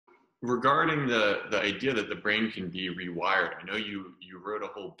regarding the idea that the brain can be rewired, I know you wrote a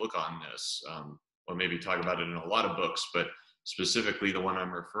whole book on this, or maybe talk about it in a lot of books, but specifically the one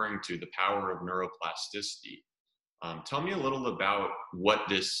I'm referring to, The Power of Neuroplasticity. Tell me a little about what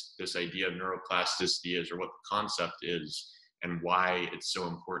this idea of neuroplasticity is, or what the concept is, and why it's so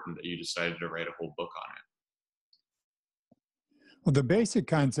important that you decided to write a whole book on it. Well, the basic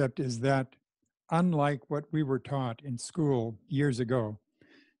concept is that unlike what we were taught in school years ago,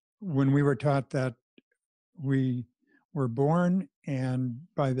 when we were taught that we were born and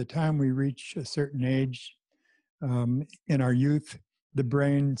by the time we reach a certain age in our youth, the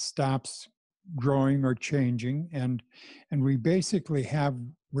brain stops growing or changing, and we basically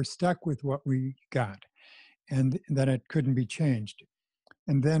we're stuck with what we got, and that it couldn't be changed.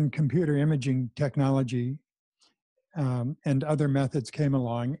 And then computer imaging technology and other methods came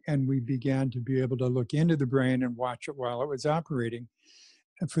along, and we began to be able to look into the brain and watch it while it was operating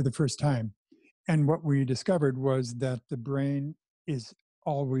for the first time. And what we discovered was that the brain is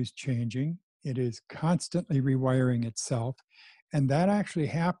always changing. It is constantly rewiring itself. And that actually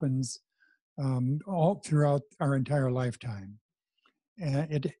happens all throughout our entire lifetime.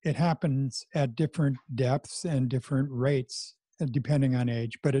 And it happens at different depths and different rates, depending on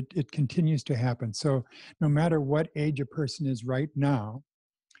age, but it continues to happen. So no matter what age a person is right now,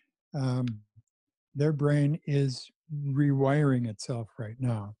 their brain is rewiring itself right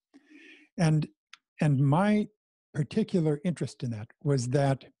now. And my particular interest in that was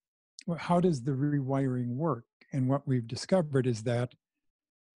that, how does the rewiring work? And what we've discovered is that,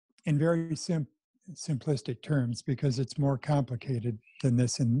 in very simplistic terms, because it's more complicated than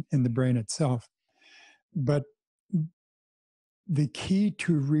this in the brain itself, but the key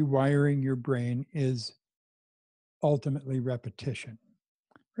to rewiring your brain is ultimately repetition.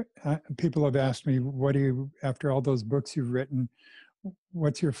 People have asked me, what do you, after all those books you've written,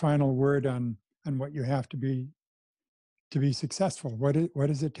 what's your final word on what you have to be successful? What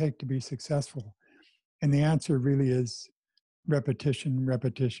does it take to be successful? And the answer really is repetition,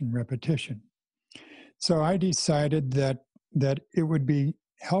 repetition, repetition. So I decided that it would be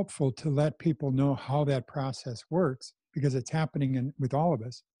helpful to let people know how that process works, because it's happening with all of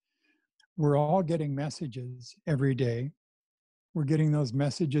us. We're all getting messages every day. We're getting those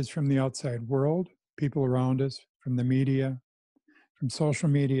messages from the outside world, people around us, from the media, from social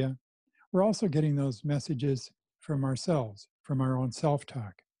media. We're also getting those messages from ourselves, from our own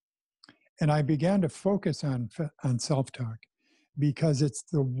self-talk. And I began to focus on self-talk because it's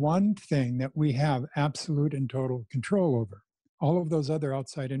the one thing that we have absolute and total control over. All of those other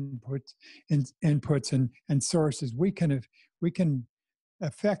outside inputs and sources, we can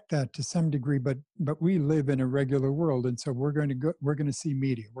affect that to some degree, but we live in a regular world, and so we're going to see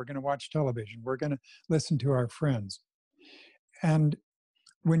media, we're going to watch television, we're going to listen to our friends. And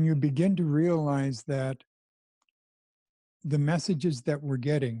when you begin to realize that the messages that we're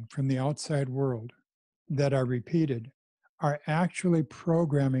getting from the outside world that are repeated are actually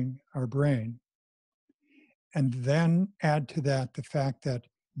programming our brain, and then add to that the fact that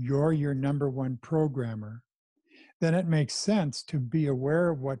you're your number one programmer, then it makes sense to be aware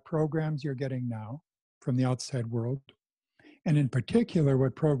of what programs you're getting now from the outside world, and in particular,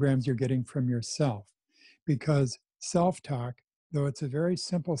 what programs you're getting from yourself. Because self-talk, though it's a very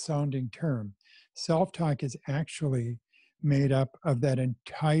simple sounding term, self-talk is actually made up of that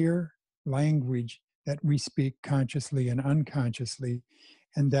entire language that we speak consciously and unconsciously,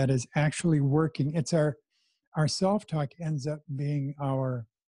 and that is actually working. It's our self-talk ends up being our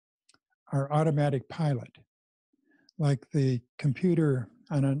automatic pilot, like the computer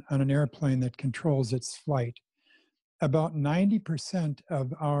on an airplane that controls its flight. About 90%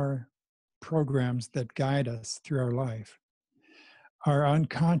 of our programs that guide us through our life are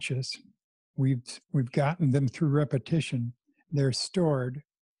unconscious. We've gotten them through repetition. They're stored.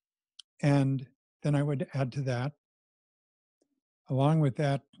 And then I would add to that, along with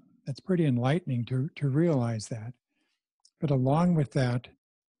that, that's pretty enlightening to realize that. But along with that,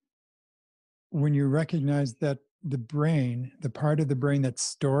 when you recognize that the brain, the part of the brain that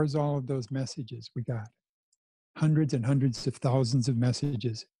stores all of those messages, we got hundreds and hundreds of thousands of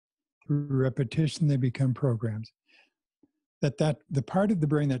messages. Through repetition, they become programs. That the part of the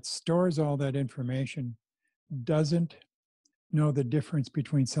brain that stores all that information doesn't know the difference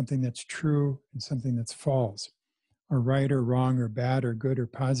between something that's true and something that's false, or right or wrong, or bad or good, or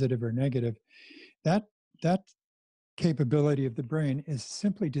positive or negative. That capability of the brain is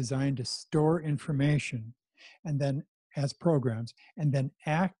simply designed to store information, and then as programs, and then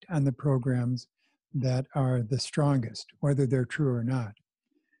act on the programs that are the strongest, whether they're true or not.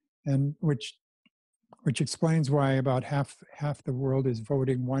 And which which explains why about half the world is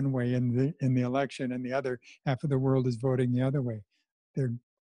voting one way in the election, and the other half of the world is voting the other way. They're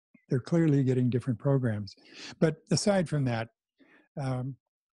they're clearly getting different programs. But aside from that, um,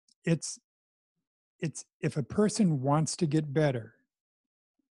 it's it's if a person wants to get better,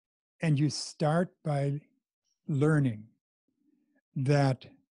 and you start by learning that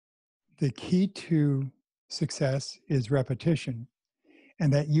the key to success is repetition,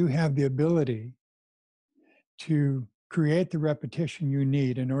 and that you have the ability to create the repetition you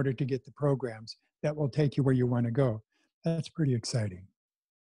need in order to get the programs that will take you where you want to go. That's pretty exciting.